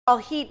While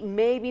heat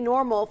may be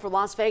normal for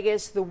Las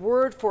Vegas, the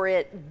word for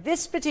it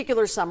this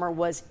particular summer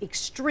was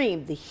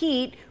extreme. The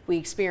heat we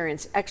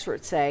experienced,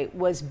 experts say,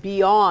 was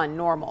beyond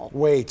normal.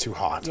 Way too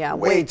hot. Yeah,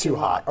 way too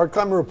hot. Our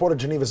climate reporter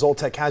Geneva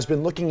Zoltek has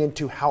been looking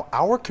into how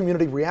our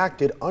community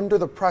reacted under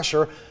the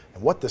pressure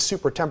and what the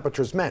super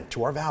temperatures meant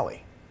to our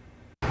valley.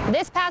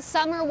 This past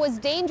summer was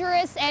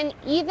dangerous and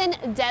even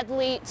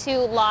deadly to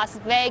Las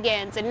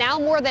Vegans. And now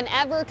more than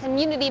ever,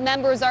 community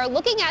members are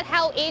looking at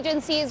how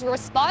agencies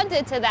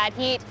responded to that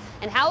heat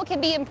and how it can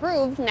be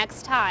improved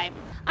next time.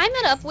 I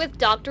met up with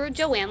Dr.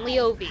 Joanne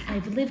Leovi.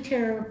 I've lived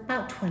here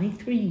about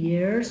 23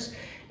 years,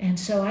 and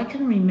so I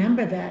can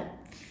remember that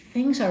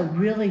things are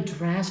really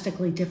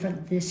drastically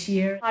different this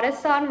year.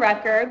 Hottest on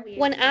record.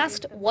 When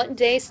asked what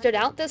day stood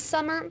out this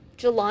summer,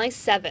 July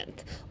 7th,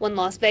 when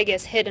Las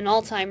Vegas hit an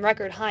all-time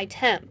record high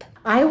temp.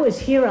 I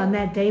was here on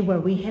that day where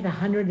we hit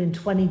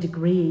 120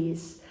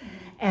 degrees,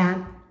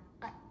 and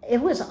it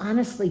was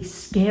honestly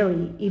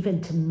scary even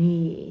to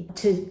me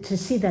to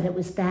see that it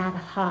was that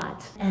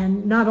hot.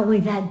 And not only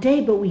that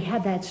day, but we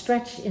had that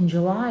stretch in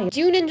July.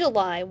 June and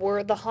July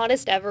were the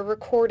hottest ever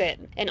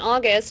recorded, and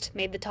August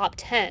made the top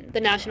 10.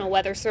 The National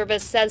Weather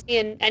Service says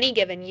in any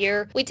given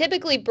year, we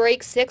typically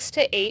break 6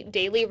 to 8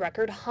 daily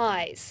record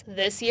highs.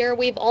 This year,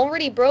 we've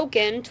already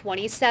broken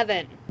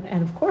 27.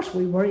 And of course,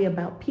 we worry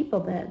about people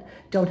that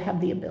don't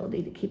have the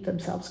ability to keep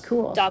themselves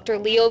cool. Dr.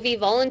 Leovi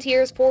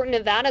volunteers for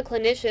Nevada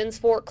Clinicians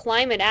for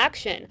Climate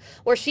Action,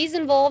 where she's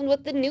involved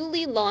with the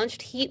newly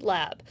launched Heat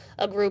Lab,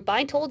 a group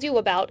I told you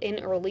about in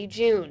early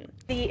June.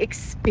 The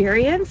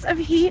experience of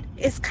heat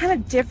is kind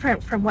of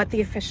different from what the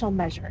official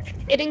measure is.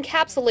 It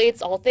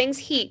encapsulates all things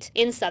heat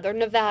in southern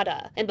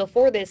Nevada, and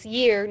before this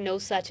year, no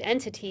such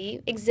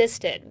entity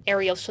existed.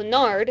 Ariel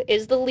Chenard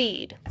is the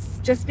lead.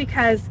 Just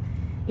because,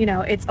 you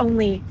know, it's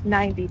only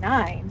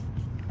 99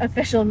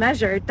 official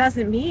measure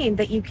doesn't mean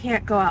that you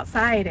can't go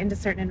outside into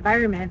certain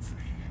environments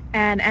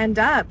and end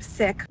up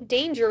sick.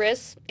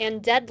 Dangerous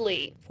and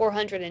deadly.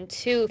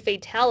 402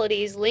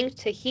 fatalities linked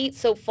to heat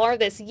so far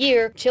this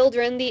year.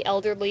 Children, the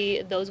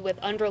elderly, those with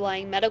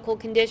underlying medical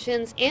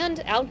conditions,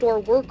 and outdoor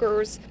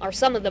workers are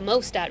some of the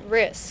most at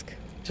risk.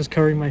 Just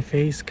covering my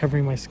face,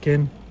 covering my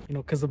skin, you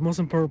know, because the most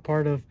important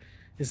part of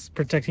is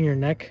protecting your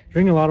neck.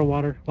 Drink a lot of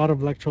water, a lot of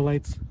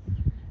electrolytes.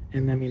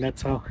 And I mean,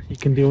 that's how you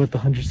can deal with the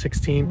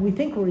 116. We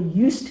think we're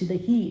used to the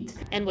heat.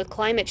 And with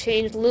climate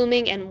change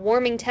looming and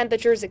warming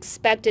temperatures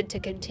expected to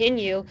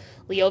continue,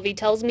 Leovi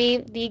tells me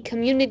the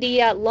community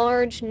at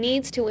large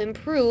needs to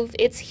improve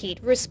its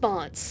heat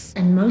response.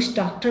 And most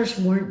doctors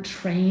weren't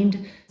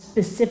trained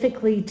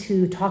specifically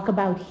to talk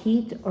about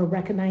heat or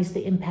recognize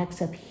the impacts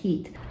of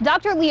heat.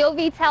 Dr.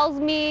 Leovi tells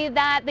me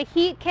that the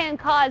heat can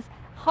cause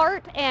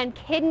heart and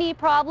kidney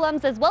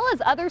problems, as well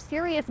as other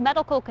serious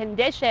medical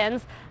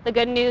conditions. The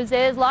good news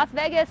is Las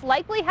Vegas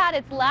likely had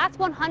its last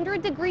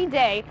 100-degree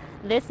day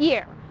this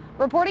year.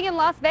 Reporting in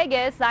Las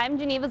Vegas, I'm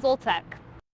Geneva Zoltek.